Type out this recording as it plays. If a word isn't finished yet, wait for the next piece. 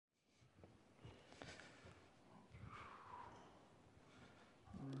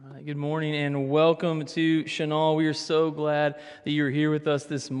Good morning and welcome to Chenal. We are so glad that you're here with us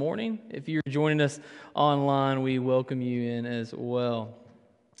this morning. If you're joining us online, we welcome you in as well.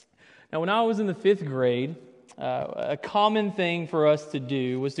 Now, when I was in the 5th grade, a common thing for us to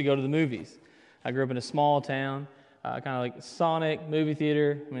do was to go to the movies. I grew up in a small town, kind of like Sonic movie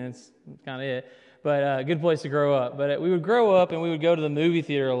theater. I mean, it's kind of it, but a good place to grow up. But we would grow up and we would go to the movie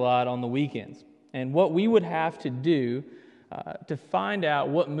theater a lot on the weekends. And what we would have to do to find out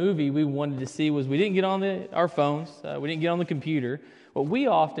what movie we wanted to see was we didn't get on our phones, we didn't get on the computer. What we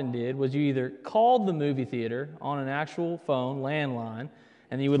often did was you either called the movie theater on an actual phone, landline,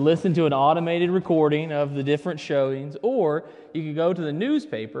 and you would listen to an automated recording of the different showings, or you could go to the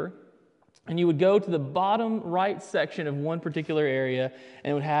newspaper and you would go to the bottom right section of one particular area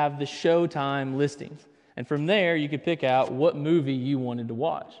and it would have the showtime listings. And from there you could pick out what movie you wanted to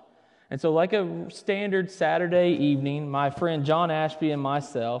watch. And so like a standard Saturday evening, my friend John Ashby and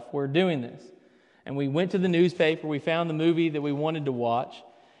myself were doing this. And we went to the newspaper, we found the movie that we wanted to watch,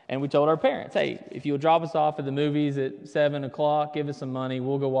 and we told our parents, hey, if you'll drop us off at the movies at 7 o'clock, give us some money,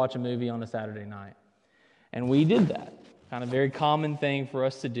 we'll go watch a movie on a Saturday night. And we did that. Kind of very common thing for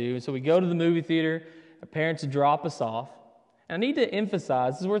us to do. And so we go to the movie theater, our parents drop us off. And I need to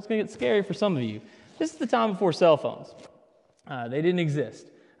emphasize, this is where it's going to get scary for some of you. This is the time before cell phones. They didn't exist.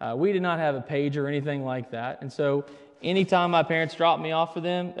 We did not have a pager or anything like that. And so anytime my parents dropped me off for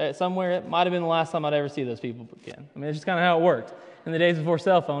them somewhere, it might have been the last time I'd ever see those people again. I mean, it's just kind of how it worked. In the days before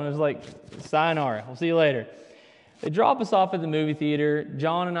cell phone, it was like, sayonara, we'll see you later. They drop us off at the movie theater.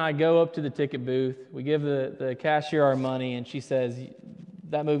 John and I go up to the ticket booth. We give the cashier our money, and she says,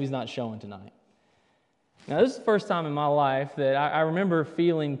 that movie's not showing tonight. Now, this is the first time in my life that I remember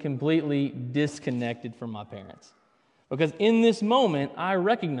feeling completely disconnected from my parents. Because in this moment, I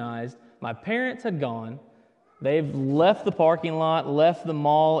recognized my parents had gone. They've left the parking lot, left the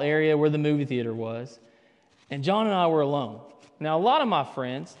mall area where the movie theater was, and John and I were alone. Now, a lot of my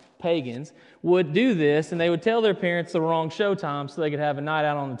friends, pagans, would do this, and they would tell their parents the wrong showtime so they could have a night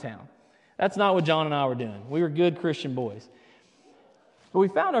out on the town. That's not what John and I were doing. We were good Christian boys. But we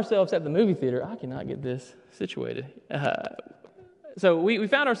found ourselves at the movie theater. I cannot get this situated. So we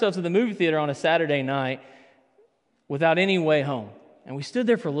found ourselves at the movie theater on a Saturday night without any way home. And we stood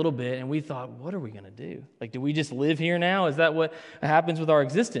there for a little bit and we thought, what are we going to do? Like, do we just live here now? Is that what happens with our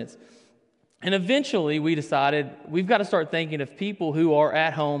existence? And eventually we decided we've got to start thinking of people who are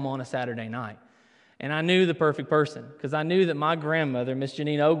at home on a Saturday night. And I knew the perfect person because I knew that my grandmother, Miss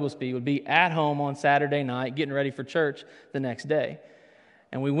Janine Oglesby, would be at home on Saturday night getting ready for church the next day.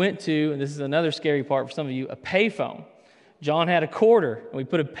 And we went to, and this is another scary part for some of you, a payphone. John had a quarter and we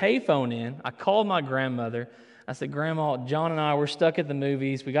put a payphone in. I called my grandmother. I said, Grandma, John and I, we're stuck at the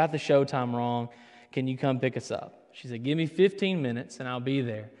movies. We got the showtime wrong. Can you come pick us up? She said, give me 15 minutes and I'll be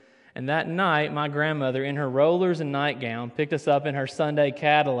there. And that night, my grandmother, in her rollers and nightgown, picked us up in her Sunday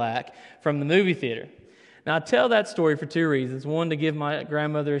Cadillac from the movie theater. Now, I tell that story for 2 reasons. One, to give my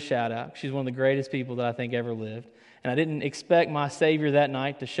grandmother a shout out. She's one of the greatest people that I think ever lived. And I didn't expect my Savior that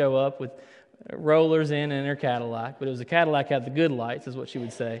night to show up with rollers in her Cadillac, but it was a Cadillac that had the good lights, is what she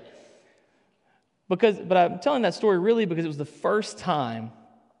would say. But I'm telling that story really because it was the first time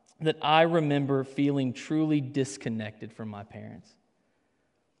that I remember feeling truly disconnected from my parents.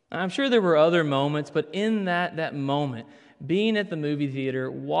 And I'm sure there were other moments, but in that moment, being at the movie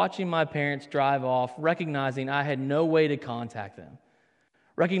theater, watching my parents drive off, recognizing I had no way to contact them,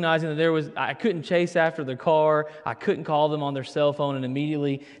 recognizing that I couldn't chase after their car, I couldn't call them on their cell phone and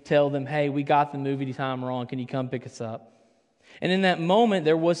immediately tell them, hey, we got the movie time wrong, can you come pick us up? And in that moment,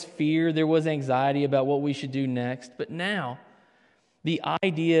 there was fear, there was anxiety about what we should do next. But now, the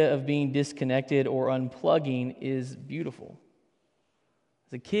idea of being disconnected or unplugging is beautiful.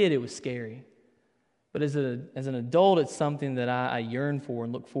 As a kid, it was scary. But as an adult, it's something that I yearn for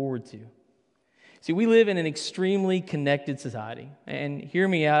and look forward to. See, we live in an extremely connected society. And hear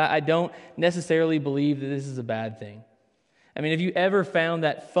me out, I don't necessarily believe that this is a bad thing. I mean, have you ever found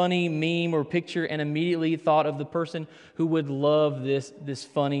that funny meme or picture and immediately thought of the person who would love this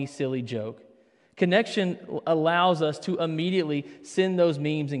funny, silly joke? Connection allows us to immediately send those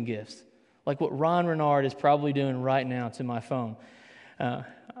memes and gifts, like what Ron Renard is probably doing right now to my phone. I'm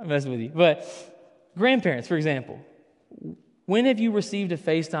messing with you. But grandparents, for example, when have you received a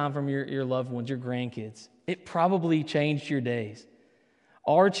FaceTime from your loved ones, your grandkids? It probably changed your days.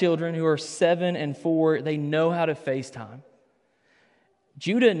 Our children who are 7 and 4, they know how to FaceTime.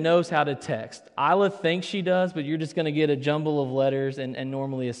 Judah knows how to text. Isla thinks she does, but you're just going to get a jumble of letters and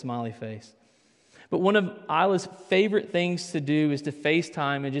normally a smiley face. But one of Isla's favorite things to do is to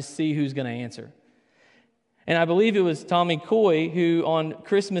FaceTime and just see who's going to answer. And I believe it was Tommy Coy who on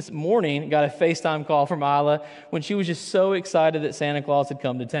Christmas morning got a FaceTime call from Isla when she was just so excited that Santa Claus had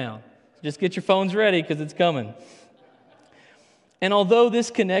come to town. Just get your phones ready because it's coming. And although this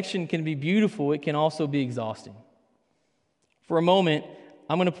connection can be beautiful, it can also be exhausting. For a moment,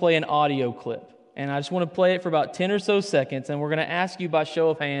 I'm going to play an audio clip. And I just want to play it for about 10 or so seconds, and we're going to ask you by show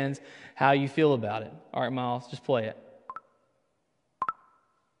of hands how you feel about it. All right, Miles, just play it.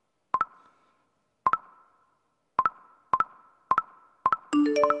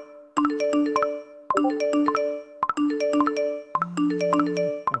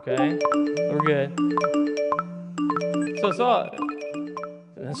 Okay, we're good.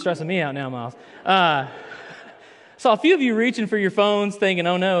 That's stressing me out now, Miles. Saw a few of you reaching for your phones thinking,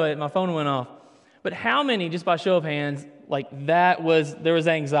 oh no, my phone went off. But how many, just by show of hands, there was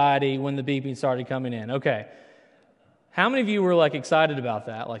anxiety when the beeping started coming in? Okay. How many of you were excited about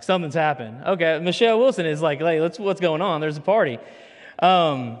that? Like something's happened. Okay, Michelle Wilson is like, hey, what's going on? There's a party.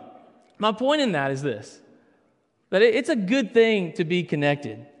 My point in that is this, that it's a good thing to be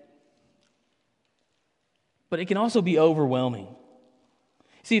connected, but it can also be overwhelming.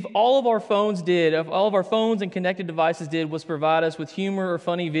 See, if all of our phones and connected devices did was provide us with humor or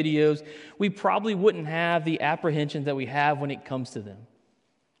funny videos, we probably wouldn't have the apprehensions that we have when it comes to them.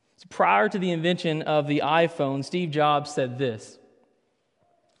 So prior to the invention of the iPhone, Steve Jobs said this.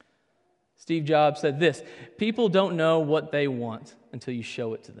 People don't know what they want until you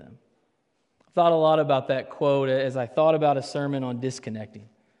show it to them. I thought a lot about that quote as I thought about a sermon on disconnecting.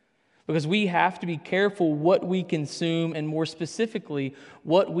 Because we have to be careful what we consume and more specifically,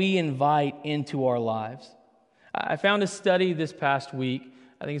 what we invite into our lives. I found a study this past week,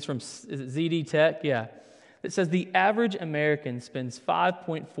 I think it's from ZD Tech, that says the average American spends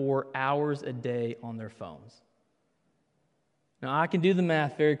 5.4 hours a day on their phones. Now, I can do the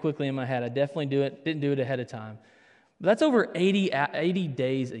math very quickly in my head. I definitely didn't do it ahead of time. But that's over 80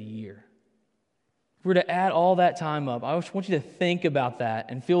 days a year. If we were to add all that time up, I just want you to think about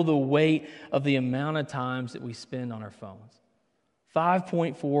that and feel the weight of the amount of times that we spend on our phones.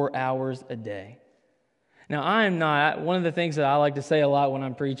 5.4 hours a day. Now, one of the things that I like to say a lot when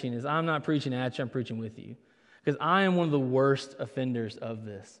I'm preaching is I'm not preaching at you, I'm preaching with you. Because I am one of the worst offenders of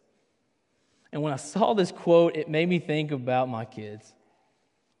this. And when I saw this quote, it made me think about my kids.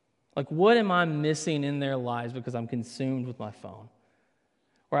 What am I missing in their lives because I'm consumed with my phone?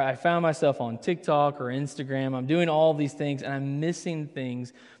 Where I found myself on TikTok or Instagram, I'm doing all these things, and I'm missing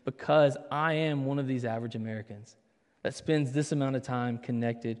things because I am one of these average Americans that spends this amount of time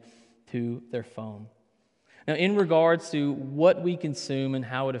connected to their phone. Now, in regards to what we consume and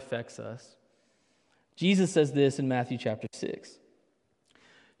how it affects us, Jesus says this in Matthew chapter 6.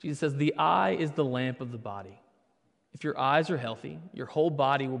 Jesus says, the eye is the lamp of the body. If your eyes are healthy, your whole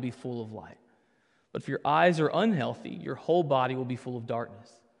body will be full of light. But if your eyes are unhealthy, your whole body will be full of darkness.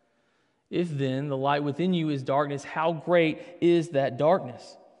 If then the light within you is darkness, how great is that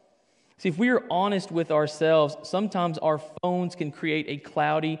darkness? See, if we are honest with ourselves, sometimes our phones can create a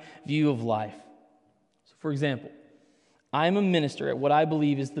cloudy view of life. So, for example, I am a minister at what I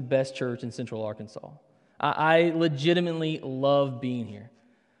believe is the best church in Central Arkansas. I legitimately love being here.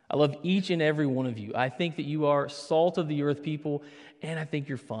 I love each and every one of you. I think that you are salt of the earth people, and I think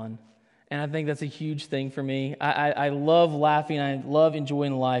you're fun. And I think that's a huge thing for me. I love laughing. I love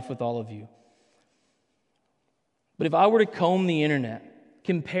enjoying life with all of you. But if I were to comb the internet,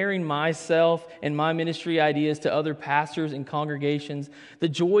 comparing myself and my ministry ideas to other pastors and congregations, the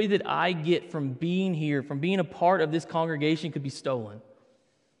joy that I get from being here, from being a part of this congregation, could be stolen.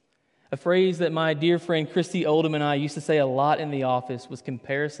 A phrase that my dear friend Christy Oldham and I used to say a lot in the office was,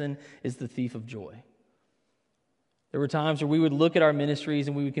 comparison is the thief of joy. There were times where we would look at our ministries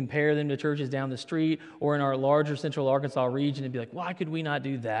and we would compare them to churches down the street or in our larger Central Arkansas region and be like, why could we not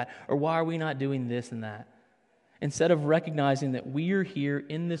do that? Or why are we not doing this and that? Instead of recognizing that we are here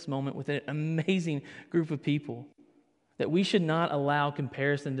in this moment with an amazing group of people, that we should not allow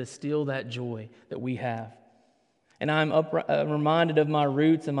comparison to steal that joy that we have. And I'm reminded of my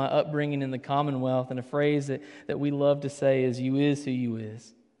roots and my upbringing in the Commonwealth, and a phrase that we love to say is, you is who you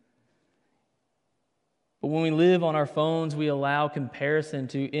is. But when we live on our phones, we allow comparison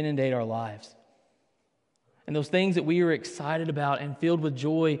to inundate our lives. And those things that we are excited about and filled with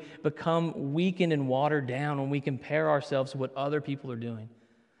joy become weakened and watered down when we compare ourselves to what other people are doing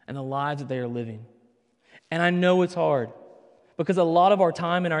and the lives that they are living. And I know it's hard because a lot of our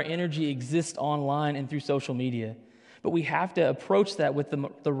time and our energy exists online and through social media. But we have to approach that with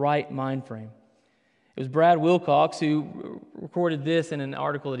the right mind frame. It was Brad Wilcox who recorded this in an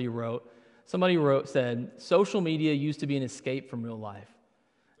article that he wrote. Somebody said, social media used to be an escape from real life.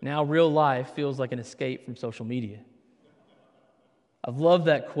 Now real life feels like an escape from social media. I've loved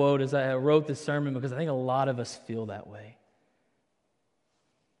that quote as I wrote this sermon because I think a lot of us feel that way.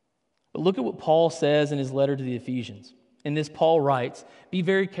 But look at what Paul says in his letter to the Ephesians. In this, Paul writes, "Be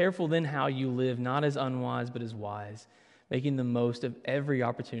very careful then how you live, not as unwise but as wise, making the most of every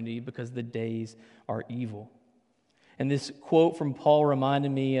opportunity because the days are evil." And this quote from Paul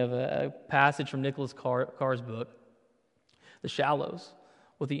reminded me of a passage from Nicholas Carr's book, The Shallows,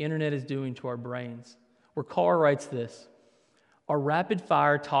 What the Internet is Doing to Our Brains, where Carr writes this: "Our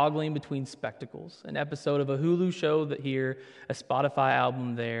rapid-fire toggling between spectacles, an episode of a Hulu show here, a Spotify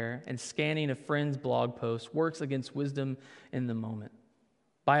album there, and scanning a friend's blog post works against wisdom in the moment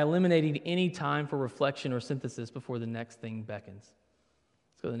by eliminating any time for reflection or synthesis before the next thing beckons."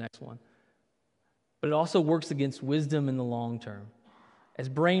 Let's go to the next one. But it also works against wisdom in the long term. As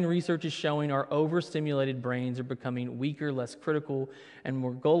brain research is showing, our overstimulated brains are becoming weaker, less critical, and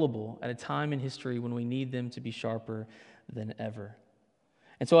more gullible at a time in history when we need them to be sharper than ever.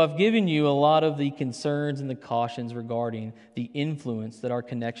 And so I've given you a lot of the concerns and the cautions regarding the influence that our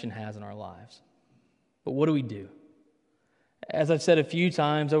connection has in our lives. But what do we do? As I've said a few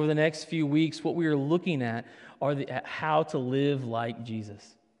times, over the next few weeks, what we are looking at are how to live like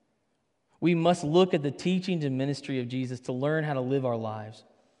Jesus. We must look at the teachings and ministry of Jesus to learn how to live our lives.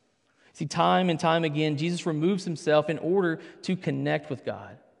 See, time and time again, Jesus removes himself in order to connect with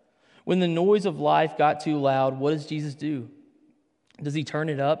God. When the noise of life got too loud, what does Jesus do? Does he turn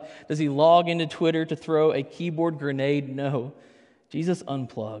it up? Does he log into Twitter to throw a keyboard grenade? No. Jesus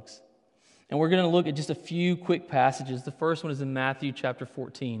unplugs. And we're going to look at just a few quick passages. The first one is in Matthew chapter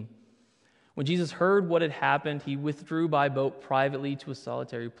 14. When Jesus heard what had happened, he withdrew by boat privately to a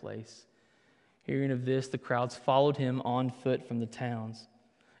solitary place. Hearing of this, the crowds followed him on foot from the towns.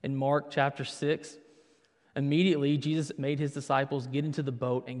 In Mark chapter 6, immediately Jesus made his disciples get into the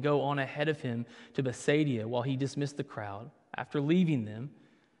boat and go on ahead of him to Bethsaida while he dismissed the crowd. After leaving them,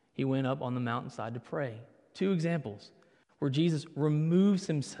 he went up on the mountainside to pray. Two examples where Jesus removes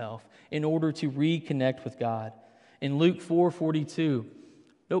himself in order to reconnect with God. In Luke 4:42,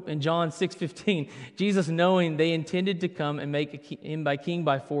 in John 6:15, Jesus, knowing they intended to come and make him king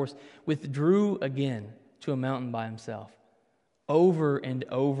by force, withdrew again to a mountain by himself. Over and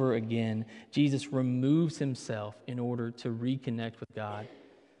over again, Jesus removes himself in order to reconnect with God.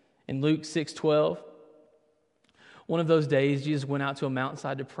 In Luke 6:12, one of those days, Jesus went out to a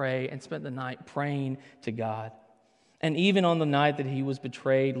mountainside to pray and spent the night praying to God. And even on the night that he was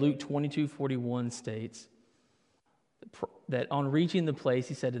betrayed, Luke 22:41 states that on reaching the place,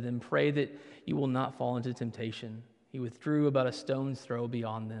 he said to them, "Pray that you will not fall into temptation." He withdrew about a stone's throw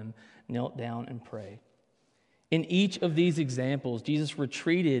beyond them, knelt down and prayed. In each of these examples, Jesus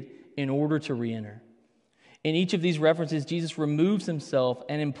retreated in order to re-enter. In each of these references, Jesus removes himself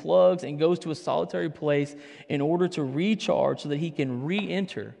and unplugs and goes to a solitary place in order to recharge so that he can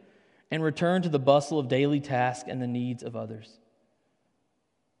re-enter and return to the bustle of daily tasks and the needs of others.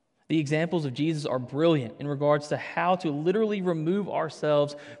 The examples of Jesus are brilliant in regards to how to literally remove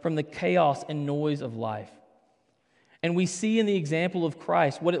ourselves from the chaos and noise of life. And we see in the example of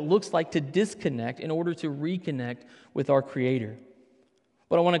Christ what it looks like to disconnect in order to reconnect with our Creator.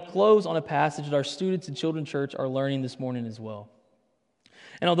 But I want to close on a passage that our students in Children's Church are learning this morning as well.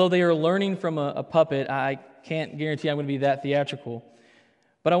 And although they are learning from a puppet, I can't guarantee I'm going to be that theatrical.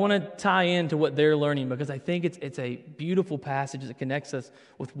 But I want to tie into what they're learning because I think it's a beautiful passage that connects us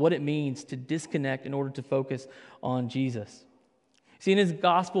with what it means to disconnect in order to focus on Jesus. See, in his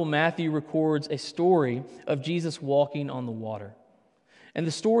gospel, Matthew records a story of Jesus walking on the water. And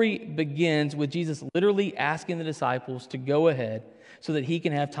the story begins with Jesus literally asking the disciples to go ahead so that he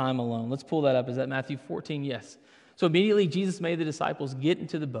can have time alone. Let's pull that up. Is that Matthew 14? Yes. So immediately Jesus made the disciples get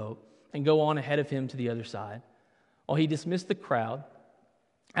into the boat and go on ahead of him to the other side. While he dismissed the crowd,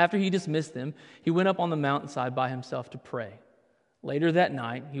 after he dismissed them, he went up on the mountainside by himself to pray. Later that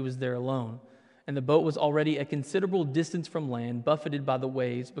night, he was there alone, and the boat was already a considerable distance from land, buffeted by the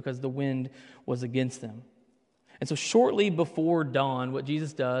waves because the wind was against them. And so shortly before dawn, what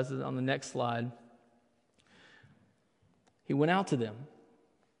Jesus does is on the next slide, he went out to them,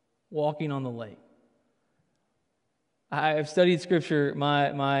 walking on the lake. I've studied Scripture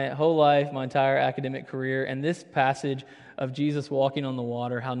my whole life, my entire academic career, and this passage of Jesus walking on the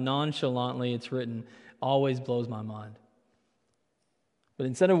water, how nonchalantly it's written, always blows my mind. But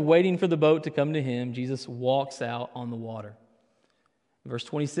instead of waiting for the boat to come to him, Jesus walks out on the water. Verse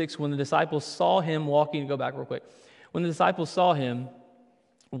 26, when the disciples saw him walking, go back real quick. When the disciples saw him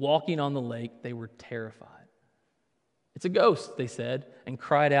walking on the lake, they were terrified. "It's a ghost," they said, and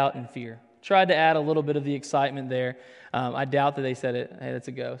cried out in fear. Tried to add a little bit of the excitement there. I doubt that they said it, hey, that's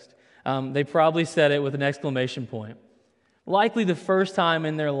a ghost. They probably said it with an exclamation point. Likely the first time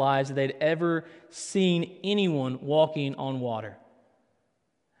in their lives that they'd ever seen anyone walking on water.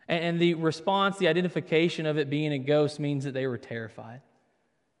 And the response, the identification of it being a ghost means that they were terrified.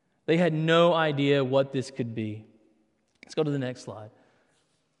 They had no idea what this could be. Let's go to the next slide.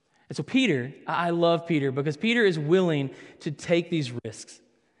 And so Peter, I love Peter because Peter is willing to take these risks.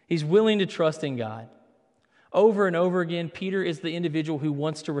 He's willing to trust in God. Over and over again, Peter is the individual who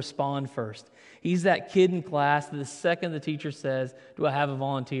wants to respond first. He's that kid in class that the second the teacher says, do I have a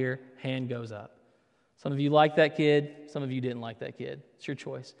volunteer? Hand goes up. Some of you like that kid. Some of you didn't like that kid. It's your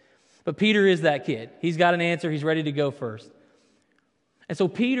choice. But Peter is that kid. He's got an answer. He's ready to go first. And so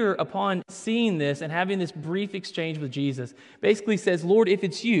Peter, upon seeing this and having this brief exchange with Jesus, basically says, Lord, if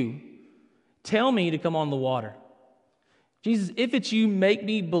it's you, tell me to come on the water. Jesus, if it's you, make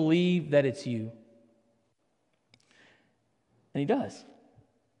me believe that it's you. And he does.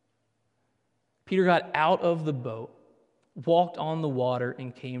 Peter got out of the boat, walked on the water,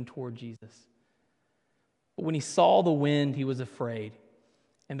 and came toward Jesus. But when he saw the wind, he was afraid,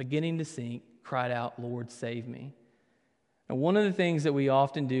 and beginning to sink, cried out, Lord, save me. And one of the things that we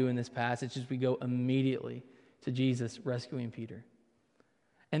often do in this passage is we go immediately to Jesus rescuing Peter.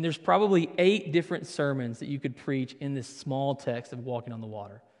 And there's probably 8 different sermons that you could preach in this small text of walking on the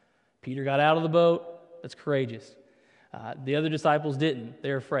water. Peter got out of the boat. That's courageous. The other disciples didn't.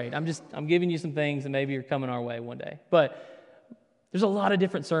 They're afraid. I'm giving you some things that maybe are coming our way one day. But there's a lot of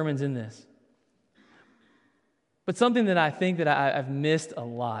different sermons in this. But something that I think that I've missed a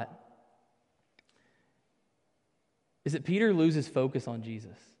lot is that Peter loses focus on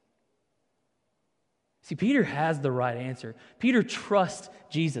Jesus. See, Peter has the right answer. Peter trusts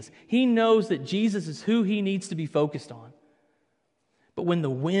Jesus. He knows that Jesus is who he needs to be focused on. But when the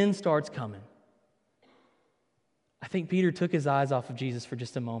wind starts coming, I think Peter took his eyes off of Jesus for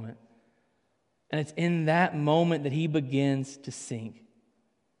just a moment. And it's in that moment that he begins to sink.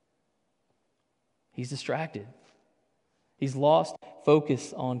 He's distracted. He's lost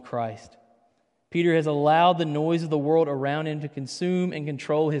focus on Christ. Peter has allowed the noise of the world around him to consume and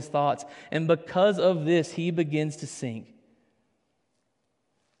control his thoughts. And because of this, he begins to sink.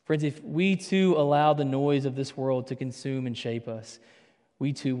 Friends, if we too allow the noise of this world to consume and shape us,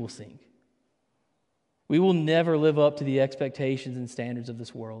 we too will sink. We will never live up to the expectations and standards of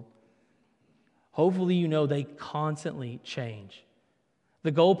this world. Hopefully you know they constantly change.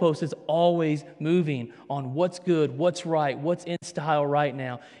 The goalpost is always moving on what's good, what's right, what's in style right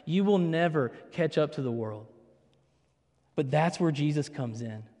now. You will never catch up to the world. But that's where Jesus comes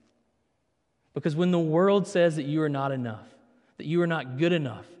in. Because when the world says that you are not enough, that you are not good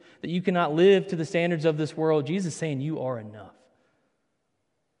enough, that you cannot live to the standards of this world, Jesus is saying you are enough.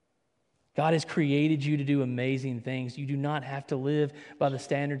 God has created you to do amazing things. You do not have to live by the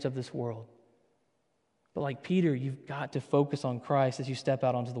standards of this world. But like Peter, you've got to focus on Christ as you step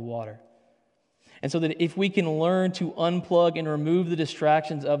out onto the water. And so that if we can learn to unplug and remove the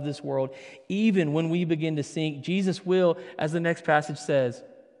distractions of this world, even when we begin to sink, Jesus will, as the next passage says,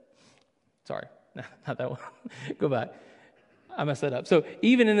 sorry, not that one, go back. I messed that up. So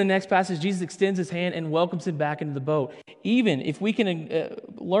even in the next passage, Jesus extends his hand and welcomes him back into the boat. Even if we can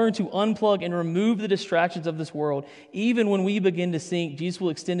learn to unplug and remove the distractions of this world, even when we begin to sink, Jesus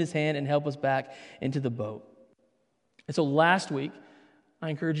will extend his hand and help us back into the boat. And so last week, I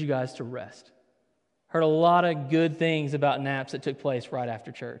encourage you guys to rest. Heard a lot of good things about naps that took place right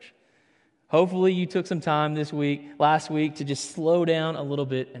after church. Hopefully you took some time last week, to just slow down a little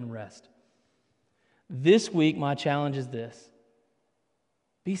bit and rest. This week, my challenge is this.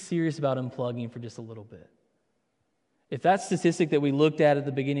 Be serious about unplugging for just a little bit. If that statistic that we looked at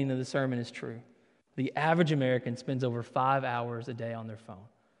the beginning of the sermon is true, the average American spends over 5 hours a day on their phone.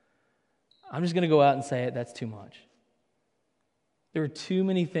 I'm just going to go out and say it, that's too much. There are too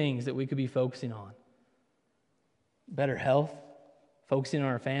many things that we could be focusing on. Better health, focusing on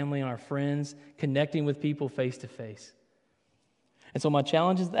our family, on our friends, connecting with people face to face. And so my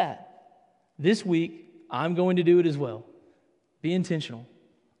challenge is that. This week, I'm going to do it as well. Be intentional.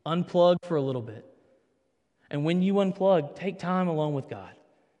 Unplug for a little bit. And when you unplug, take time alone with God.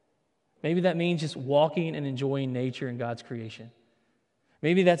 Maybe that means just walking and enjoying nature and God's creation.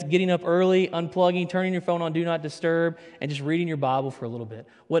 Maybe that's getting up early, unplugging, turning your phone on Do Not Disturb, and just reading your Bible for a little bit.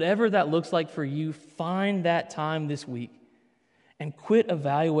 Whatever that looks like for you, find that time this week and quit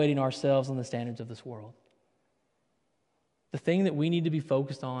evaluating ourselves on the standards of this world. The thing that we need to be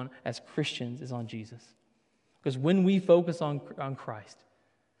focused on as Christians is on Jesus. Because when we focus on Christ,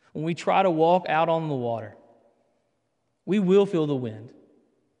 when we try to walk out on the water, we will feel the wind.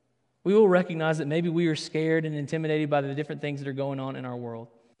 We will recognize that maybe we are scared and intimidated by the different things that are going on in our world.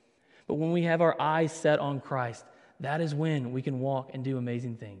 But when we have our eyes set on Christ, that is when we can walk and do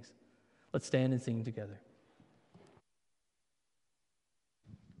amazing things. Let's stand and sing together.